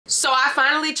So I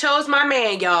finally chose my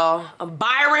man, y'all.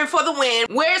 Byron for the win.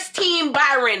 Where's Team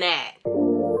Byron at?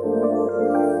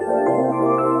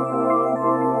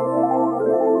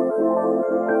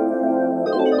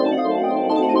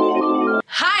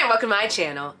 Hi, and welcome to my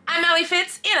channel. I'm Alli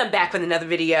Fitz, and I'm back with another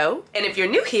video. And if you're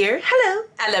new here, hello,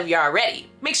 I love you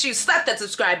already. Make sure you slap that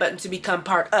subscribe button to become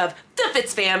part of the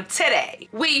FITZFAM today.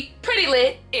 We pretty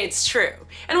lit, it's true.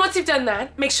 And once you've done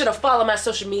that, make sure to follow my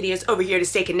social medias over here to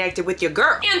stay connected with your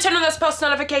girl. And turn on those post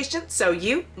notifications so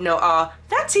you know all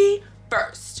that tea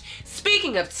first.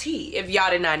 Speaking of tea, if y'all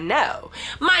did not know,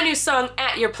 my new song,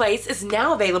 At Your Place, is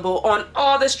now available on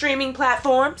all the streaming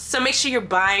platforms. So make sure you're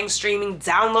buying, streaming,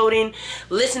 downloading,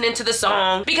 listening to the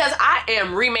song, because I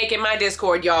am remaking my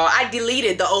Discord, y'all. I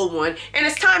deleted the old one, and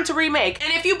it's time to remake.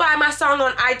 And if you buy my song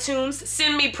on iTunes,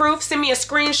 send me proof, send me a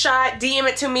screenshot, DM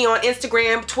it to me on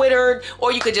Instagram, Twitter,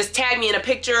 or you could just tag me in a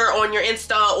picture on your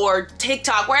Insta or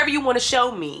TikTok, wherever you want to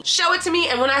show me. Show it to me,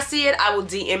 and when I see it, I will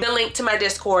DM the link to my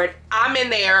Discord. I'm in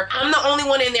there. I'm the only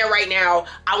one in there right now.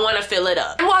 I want to fill it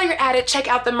up. And while you're at it, check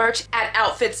out the merch at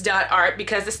outfits.art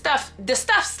because the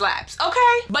stuff slaps,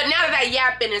 okay? But now that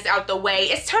yapping is out the way,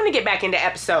 it's time to get back into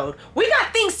episode. We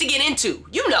got things to get into,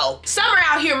 you know. Summer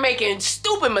out here making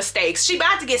stupid mistakes. She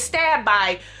about to get stabbed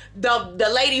by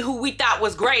the lady who we thought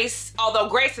was Grace, although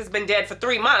Grace has been dead for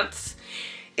 3 months.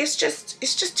 It's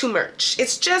just too much.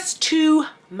 It's just too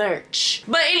much.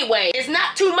 But anyway, it's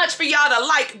not too much for y'all to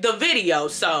like the video,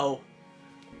 so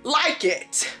like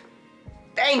it.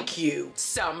 Thank you.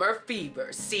 Summer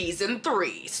Fever, Season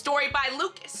 3. Story by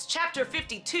Lucas, Chapter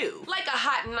 52. Like a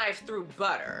hot knife through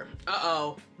butter.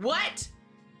 Uh-oh. What?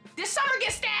 Did Summer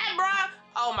get stabbed, bruh?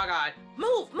 Oh my God.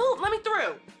 Move, let me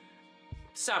through.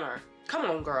 Summer, come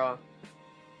on, girl.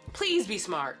 Please be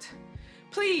smart.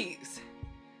 Please.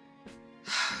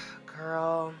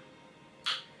 Girl.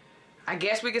 I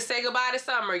guess we could say goodbye to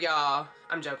Summer, y'all.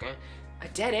 I'm joking. A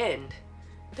dead end.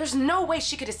 There's no way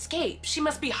she could escape. She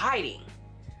must be hiding.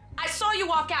 I saw you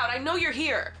walk out. I know you're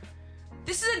here.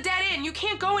 This is a dead end. You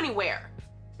can't go anywhere.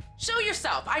 Show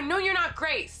yourself. I know you're not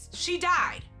Grace. She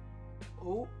died.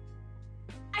 Oh.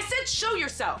 I said show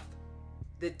yourself.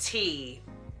 The tea.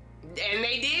 And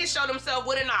they did show themselves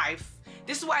with a knife.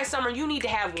 This is why, Summer, you need to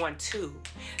have one too.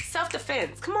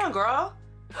 Self-defense. Come on, girl.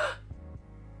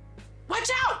 Watch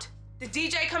out! Did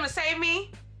DJ come to save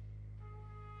me?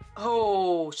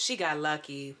 Oh, she got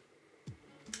lucky.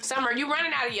 Summer, you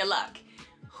running out of your luck.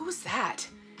 Who's that?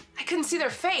 I couldn't see their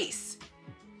face.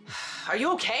 Are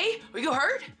you okay? Are you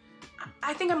hurt?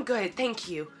 I think I'm good, thank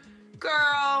you.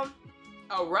 Girl,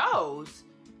 a rose?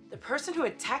 The person who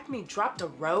attacked me dropped a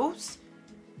rose?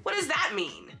 What does that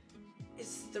mean?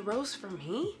 Is the rose for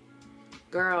me?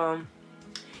 Girl,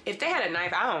 if they had a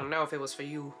knife, I don't know if it was for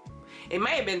you. It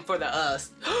may have been for the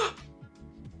us.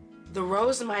 The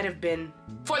rose might have been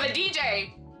for the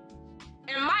DJ.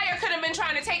 And Maya could have been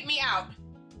trying to take me out.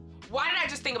 Why did I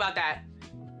just think about that?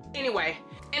 Anyway,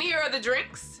 and here are the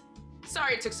drinks.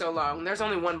 Sorry it took so long. There's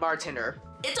only one bartender.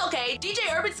 It's okay.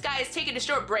 DJ Urban Sky is taking a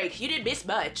short break. You didn't miss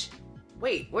much.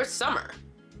 Wait, where's Summer?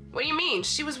 What do you mean?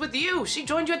 She was with you. She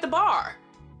joined you at the bar.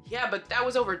 Yeah, but that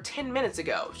was over 10 minutes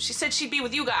ago. She said she'd be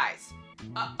with you guys.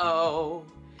 Uh-oh.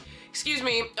 Excuse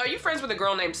me, are you friends with a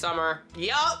girl named Summer?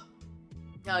 Yup.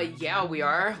 Yeah, we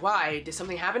are. Why? Did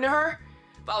something happen to her?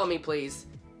 Follow me, please.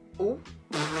 Ooh.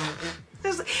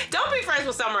 Don't be friends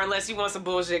with Summer unless you want some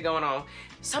bullshit going on.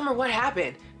 Summer, what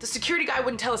happened? The security guy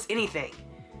wouldn't tell us anything.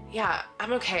 Yeah,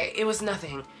 I'm okay. It was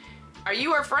nothing. Are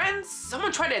you her friends?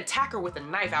 Someone tried to attack her with a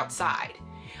knife outside.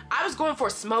 I was going for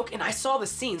a smoke and I saw the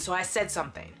scene, so I said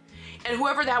something. And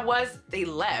whoever that was, they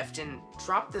left and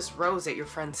dropped this rose at your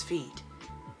friend's feet.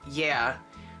 Yeah.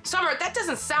 Summer, that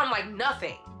doesn't sound like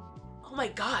nothing. Oh my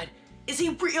God, is he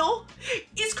real?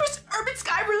 Is Chris Urban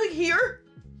Sky really here?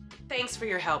 Thanks for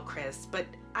your help, Chris, but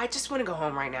I just want to go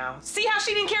home right now. See how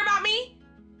she didn't care about me?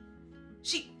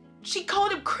 She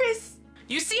called him Chris.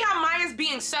 You see how Maya's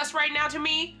being sus right now to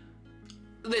me?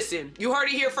 Listen, you heard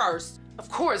it here first. Of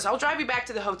course, I'll drive you back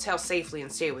to the hotel safely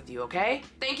and stay with you, okay?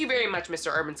 Thank you very much,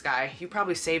 Mr. Urban Sky. You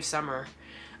probably saved Summer.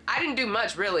 I didn't do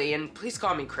much, really, and please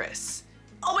call me Chris.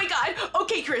 Oh my God,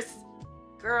 okay, Chris.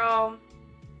 Girl.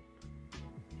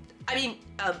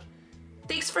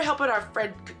 Thanks for helping our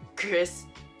friend, Chris.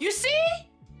 You see?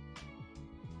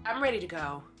 I'm ready to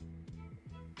go.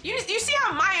 You see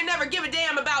how Maya never give a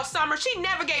damn about Summer? She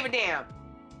never gave a damn.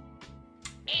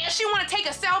 And she wanna take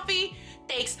a selfie?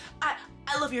 Thanks, I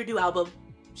love your new album.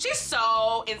 She's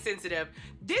so insensitive.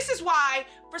 This is why,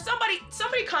 for somebody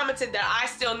commented that I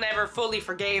still never fully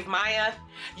forgave Maya.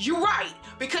 You're right,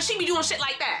 because she be doing shit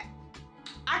like that.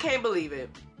 I can't believe it.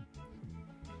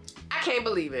 I can't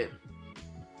believe it.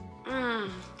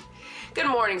 Good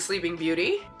morning, Sleeping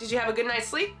Beauty. Did you have a good night's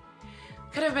sleep?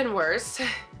 Could have been worse.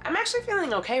 I'm actually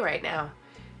feeling okay right now.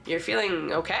 You're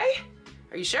feeling okay?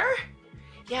 Are you sure?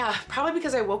 Yeah, probably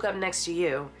because I woke up next to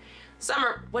you.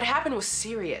 Summer, what happened was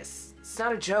serious. It's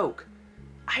not a joke.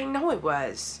 I know it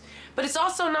was. But it's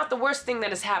also not the worst thing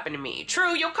that has happened to me.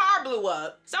 True, your car blew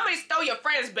up. Somebody stole your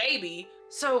friend's baby.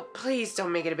 So please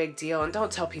don't make it a big deal and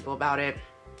don't tell people about it.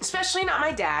 Especially not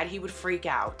my dad, he would freak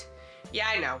out. Yeah,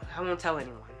 I know, I won't tell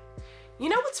anyone. You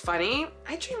know what's funny?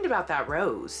 I dreamed about that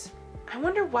rose. I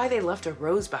wonder why they left a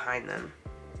rose behind them.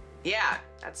 Yeah,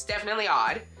 that's definitely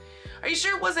odd. Are you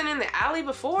sure it wasn't in the alley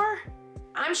before?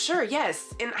 I'm sure,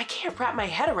 yes, and I can't wrap my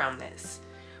head around this.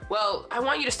 Well, I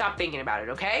want you to stop thinking about it,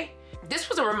 okay? This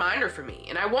was a reminder for me,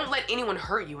 and I won't let anyone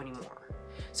hurt you anymore.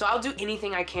 So I'll do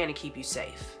anything I can to keep you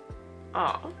safe.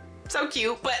 Aw, so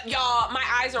cute, but y'all, my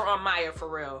eyes are on Maya for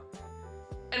real.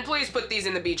 And please put these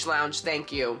in the beach lounge, thank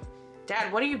you.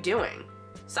 Dad, what are you doing?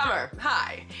 Summer,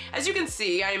 hi. As you can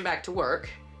see, I am back to work.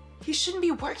 He shouldn't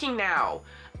be working now.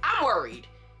 I'm worried.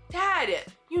 Dad,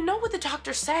 you know what the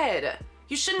doctor said.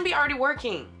 You shouldn't be already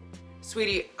working.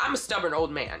 Sweetie, I'm a stubborn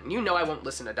old man. You know I won't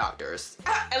listen to doctors.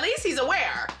 At least he's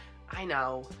aware. I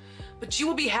know. But you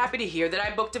will be happy to hear that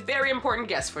I booked a very important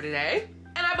guest for today.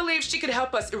 And I believe she could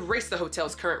help us erase the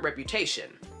hotel's current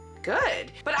reputation.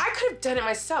 Good. But I could have done it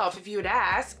myself if you had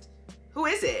asked. Who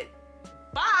is it?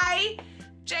 Bye!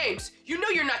 James, you know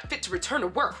you're not fit to return to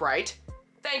work, right?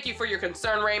 Thank you for your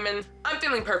concern, Raymond. I'm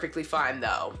feeling perfectly fine,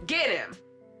 though. Get him!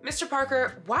 Mr.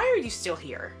 Parker, why are you still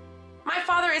here? My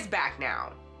father is back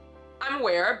now. I'm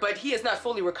aware, but he has not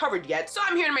fully recovered yet, so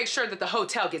I'm here to make sure that the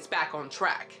hotel gets back on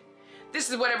track. This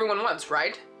is what everyone wants,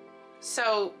 right?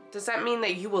 So, does that mean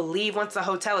that you will leave once the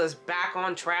hotel is back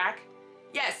on track?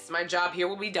 Yes, my job here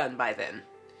will be done by then.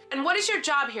 And what is your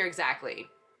job here exactly?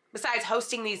 Besides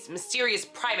hosting these mysterious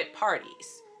private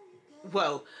parties?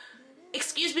 Whoa.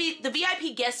 Excuse me, the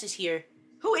VIP guest is here.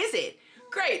 Who is it?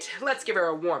 Great, let's give her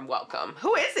a warm welcome.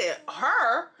 Who is it?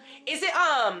 Her? Is it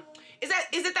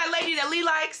that lady that Lee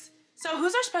likes? So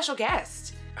who's our special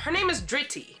guest? Her name is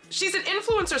Dhriti. She's an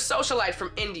influencer socialite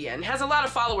from India and has a lot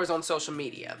of followers on social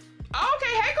media.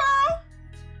 Okay, hey girl.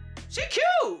 She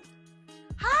cute.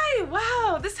 Hi,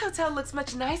 wow, this hotel looks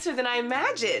much nicer than I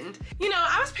imagined. You know,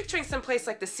 I was picturing someplace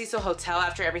like the Cecil Hotel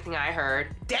after everything I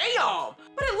heard. Damn,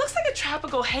 but it looks like a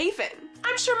tropical haven.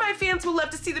 I'm sure my fans will love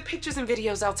to see the pictures and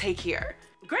videos I'll take here.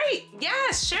 Great,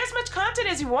 yes, share as much content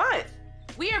as you want.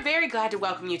 We are very glad to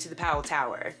welcome you to the Powell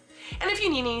Tower. And if you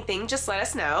need anything, just let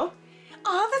us know.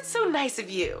 Oh, that's so nice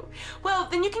of you. Well,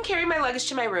 then you can carry my luggage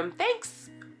to my room, thanks.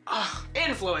 Oh,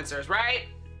 influencers, right?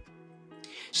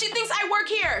 She thinks I work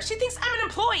here. She thinks I'm an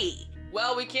employee.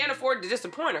 Well, we can't afford to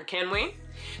disappoint her, can we?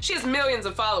 She has millions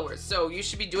of followers, so you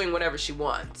should be doing whatever she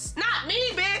wants. Not me,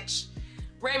 bitch!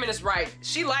 Raymond is right.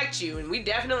 She liked you, and we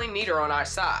definitely need her on our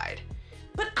side.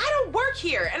 But I don't work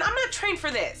here, and I'm not trained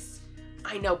for this.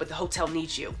 I know, but the hotel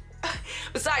needs you.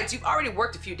 Besides, you've already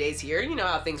worked a few days here. You know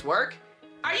how things work.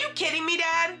 Are you kidding me,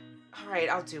 Dad? All right,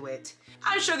 I'll do it.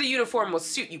 I'm sure the uniform will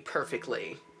suit you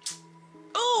perfectly.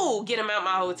 Ooh, get him out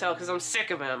my hotel because I'm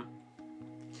sick of him.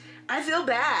 I feel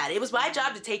bad. It was my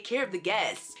job to take care of the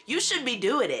guests. You should be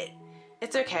doing it.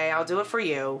 It's okay, I'll do it for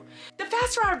you. The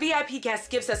faster our VIP guest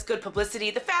gives us good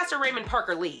publicity, the faster Raymond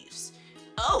Parker leaves.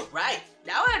 Oh, right.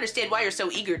 Now I understand why you're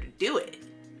so eager to do it.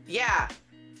 Yeah.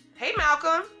 Hey,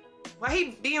 Malcolm. Why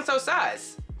he being so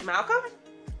sus? Malcolm?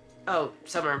 Oh,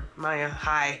 Summer, Maya,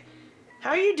 hi.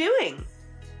 How are you doing?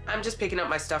 I'm just picking up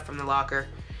my stuff from the locker.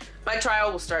 My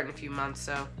trial will start in a few months,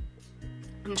 so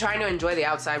I'm trying to enjoy the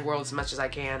outside world as much as I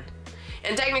can.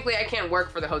 And technically, I can't work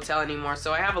for the hotel anymore,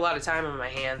 so I have a lot of time on my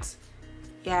hands.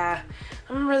 Yeah,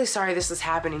 I'm really sorry this is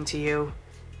happening to you.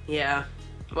 Yeah,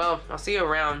 well, I'll see you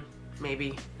around,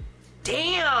 maybe.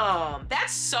 Damn,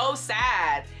 that's so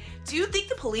sad. Do you think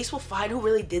the police will find who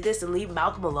really did this and leave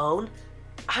Malcolm alone?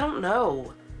 I don't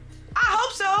know. I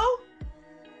hope so.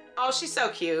 Oh, she's so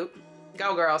cute.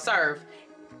 Go girl, serve.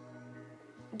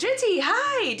 Dhriti,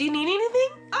 hi, do you need anything?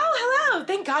 Oh, hello,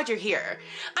 thank God you're here.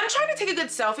 I'm trying to take a good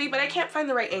selfie, but I can't find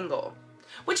the right angle.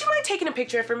 Would you mind taking a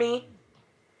picture for me?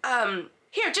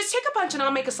 Here, just take a bunch and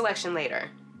I'll make a selection later.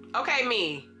 Okay,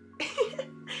 me.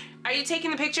 Are you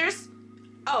taking the pictures?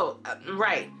 Oh,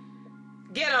 right.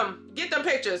 Get them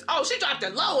pictures. Oh, she dropped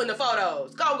it low in the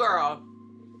photos. Go, girl.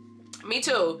 Me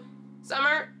too.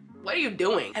 Summer, what are you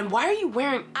doing? And why are you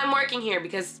wearing... I'm working here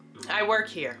because I work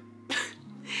here.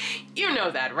 You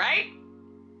know that, right?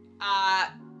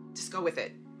 Just go with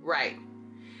it. Right.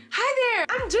 Hi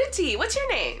there, I'm Dhriti. What's your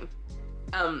name?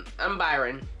 I'm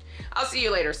Byron. I'll see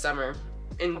you later, Summer.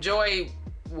 Enjoy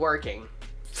working.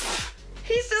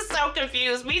 He's just so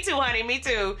confused. Me too, honey, me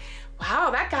too.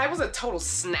 Wow, that guy was a total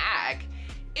snag.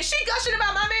 Is she gushing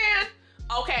about my man?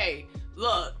 Okay,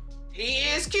 look, he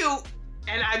is cute,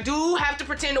 and I do have to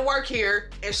pretend to work here,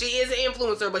 and she is an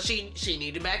influencer, but she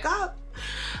need to back up.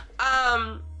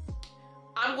 I'm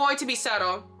going to be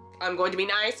subtle. I'm going to be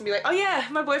nice and be like, oh yeah,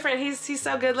 my boyfriend, he's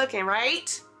so good looking,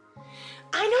 right?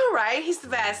 I know, right? He's the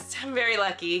best. I'm very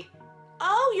lucky.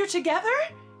 Oh, you're together?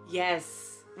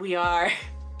 Yes, we are.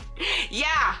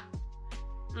 Yeah.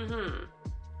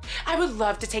 I would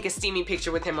love to take a steamy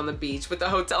picture with him on the beach with the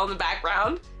hotel in the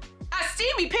background. A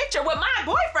steamy picture with my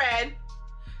boyfriend?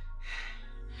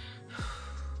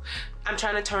 I'm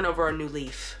trying to turn over a new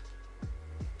leaf.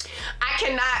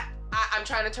 I'm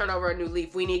trying to turn over a new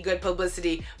leaf. We need good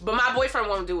publicity, but my boyfriend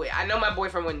won't do it. I know my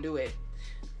boyfriend wouldn't do it.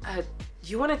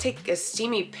 You want to take a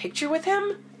steamy picture with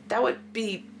him? That would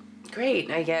be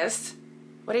great, I guess.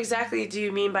 What exactly do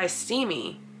you mean by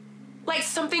steamy? Like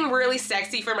something really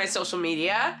sexy for my social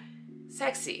media?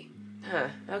 Sexy. Huh,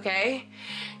 okay.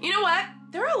 You know what?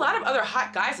 There are a lot of other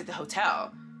hot guys at the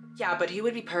hotel. Yeah, but he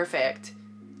would be perfect.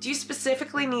 Do you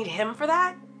specifically need him for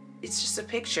that? It's just a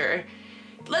picture.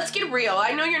 Let's get real.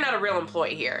 I know you're not a real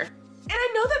employee here. And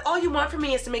I know that all you want from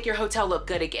me is to make your hotel look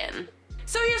good again.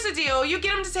 So here's the deal. You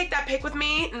get him to take that pic with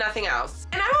me, nothing else.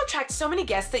 And I will attract so many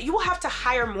guests that you will have to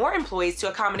hire more employees to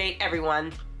accommodate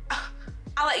everyone.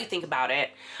 I'll let you think about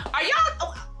it. Are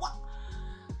y'all...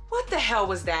 What the hell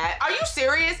was that? Are you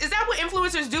serious? Is that what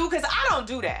influencers do? Because I don't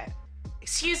do that.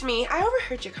 Excuse me, I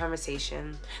overheard your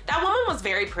conversation. That woman was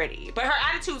very pretty, but her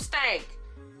attitude stank.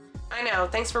 I know,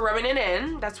 thanks for rubbing it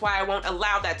in. That's why I won't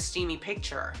allow that steamy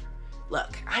picture.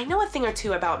 Look, I know a thing or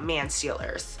two about man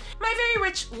stealers. My very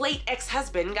rich late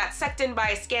ex-husband got sucked in by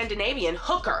a Scandinavian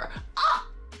hooker.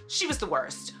 She was the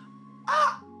worst.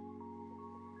 I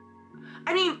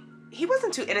mean, he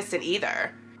wasn't too innocent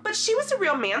either. But she was a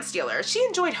real man stealer. She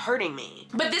enjoyed hurting me.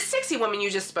 But this sexy woman you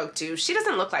just spoke to, she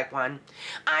doesn't look like one.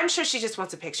 I'm sure she just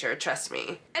wants a picture, trust me.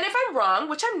 And if I'm wrong,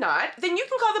 which I'm not, then you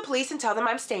can call the police and tell them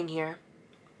I'm staying here.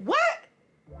 What?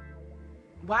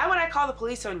 Why would I call the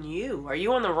police on you? Are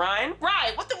you on the run?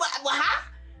 Right, what, huh?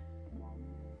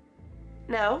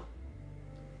 No.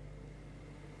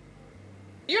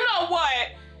 You know what?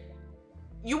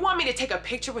 You want me to take a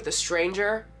picture with a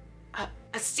stranger?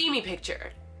 A steamy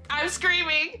picture. I'm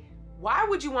screaming. Why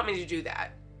would you want me to do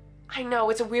that? I know,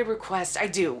 it's a weird request, I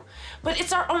do. But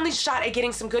it's our only shot at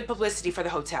getting some good publicity for the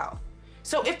hotel.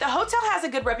 So if the hotel has a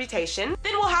good reputation,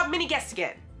 then we'll have many guests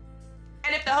again.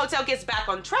 And if the hotel gets back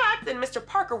on track, then Mr.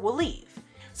 Parker will leave.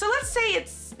 So let's say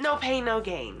it's no pain, no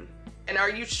gain. And are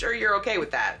you sure you're okay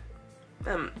with that?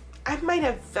 I might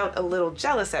have felt a little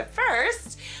jealous at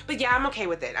first, but yeah, I'm okay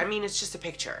with it. I mean, it's just a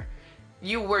picture.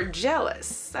 You were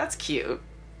jealous. That's cute.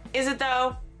 Is it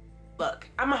though? Look,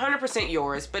 I'm 100%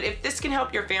 yours, but if this can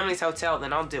help your family's hotel,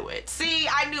 then I'll do it. See,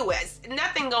 I knew it.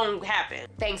 Nothing gonna happen.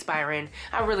 Thanks, Byron.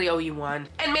 I really owe you one.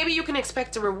 And maybe you can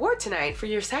expect a reward tonight for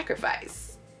your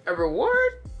sacrifice. A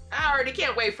reward? I already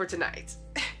can't wait for tonight.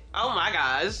 Oh my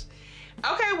gosh.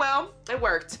 Okay, well, it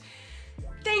worked.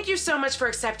 Thank you so much for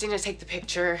accepting to take the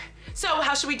picture. So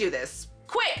how should we do this?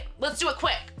 Quick, let's do it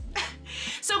quick.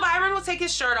 So Byron will take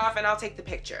his shirt off and I'll take the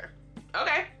picture.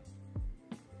 Okay.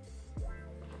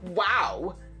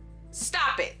 Wow.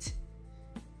 Stop it.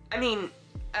 I mean,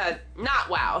 not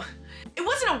wow. It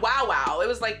wasn't a wow. It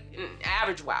was like an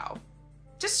average wow.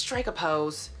 Just strike a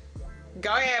pose.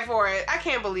 Go ahead for it. I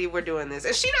can't believe we're doing this.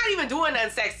 And she's not even doing nothing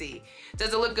sexy.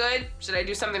 Does it look good? Should I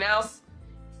do something else?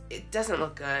 It doesn't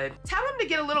look good. Tell him to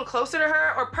get a little closer to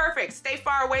her or perfect. Stay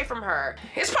far away from her.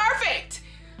 It's perfect.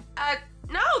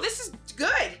 No, this is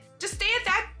good. Just stay at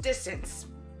that distance.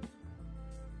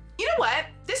 You know what?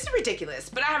 This is ridiculous,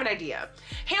 but I have an idea.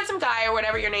 Handsome guy or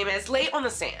whatever your name is, lay on the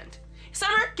sand.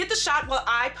 Summer, get the shot while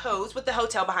I pose with the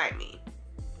hotel behind me.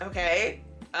 Okay?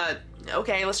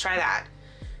 Okay, let's try that.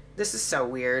 This is so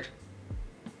weird.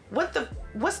 What?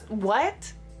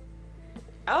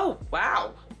 Oh,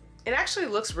 wow. It actually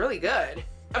looks really good.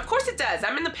 Of course it does.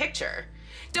 I'm in the picture.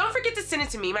 Don't forget to send it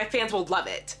to me. My fans will love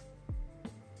it.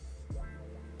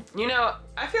 You know,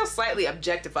 I feel slightly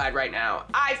objectified right now.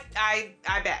 I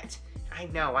bet. I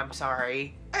know, I'm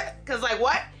sorry. Cause like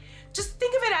what? Just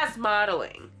think of it as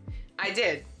modeling. I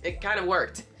did, it kind of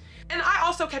worked. And I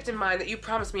also kept in mind that you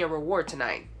promised me a reward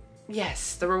tonight.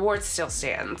 Yes, the reward still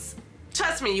stands.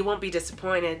 Trust me, you won't be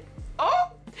disappointed.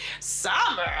 Oh,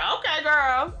 Summer, okay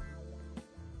girl.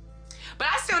 But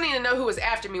I still need to know who was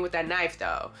after me with that knife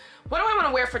though. What do I want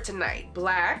to wear for tonight?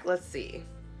 Black, let's see.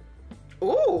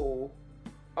 Ooh.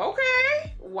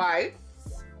 Okay, white.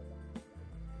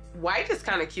 White is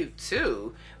kind of cute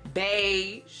too.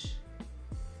 Beige.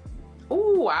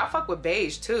 Ooh, I'll fuck with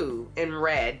beige too, and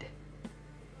red.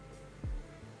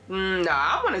 No,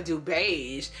 I want to do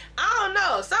beige. I don't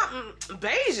know, something,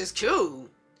 beige is cute.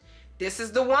 This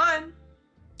is the one.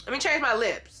 Let me change my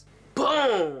lips.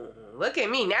 Boom, look at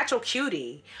me, natural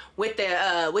cutie with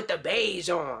the beige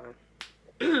on.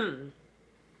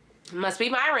 Must be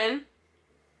Myron.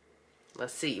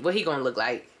 Let's see, what he gonna look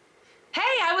like? Hey,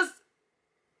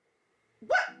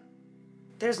 what?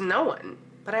 There's no one,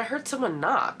 but I heard someone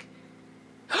knock.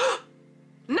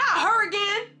 Not her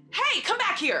again. Hey, come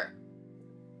back here.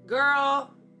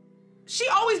 Girl, she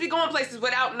always be going places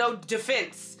without no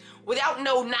defense, without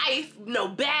no knife, no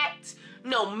bat,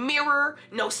 no mirror,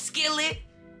 no skillet.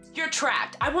 You're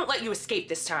trapped. I won't let you escape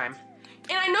this time.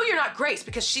 And I know you're not Grace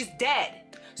because she's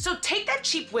dead. So take that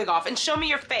cheap wig off and show me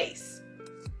your face.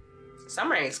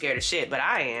 Summer ain't scared of shit, but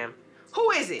I am.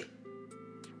 Who is it?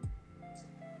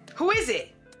 Who is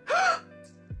it?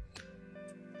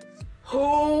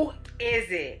 Who is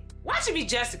it? Watch it be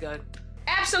Jessica.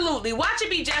 Absolutely, watch it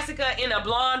be Jessica in a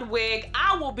blonde wig.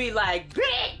 I will be like,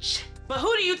 bitch. But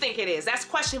who do you think it is? That's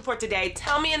the question for today.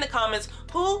 Tell me in the comments,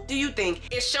 who do you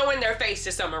think is showing their face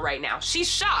to Summer right now? She's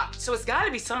shocked, so it's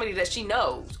gotta be somebody that she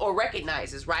knows or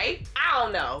recognizes, right? I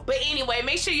don't know. But anyway,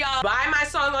 make sure y'all buy my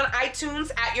song on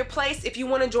iTunes at your place if you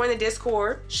wanna join the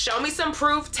Discord. Show me some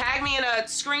proof, tag me in a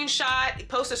screenshot,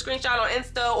 post a screenshot on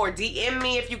Insta or DM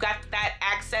me if you got that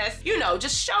access. You know,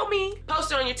 just show me,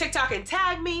 post it on your TikTok and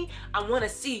tag me. I wanna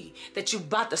see that you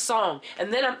bought the song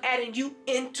and then I'm adding you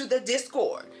into the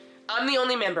Discord. I'm the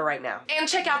only member right now. And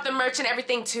check out the merch and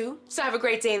everything too. So have a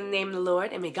great day in the name of the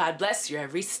Lord and may God bless your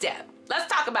every step.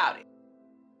 Let's talk about it.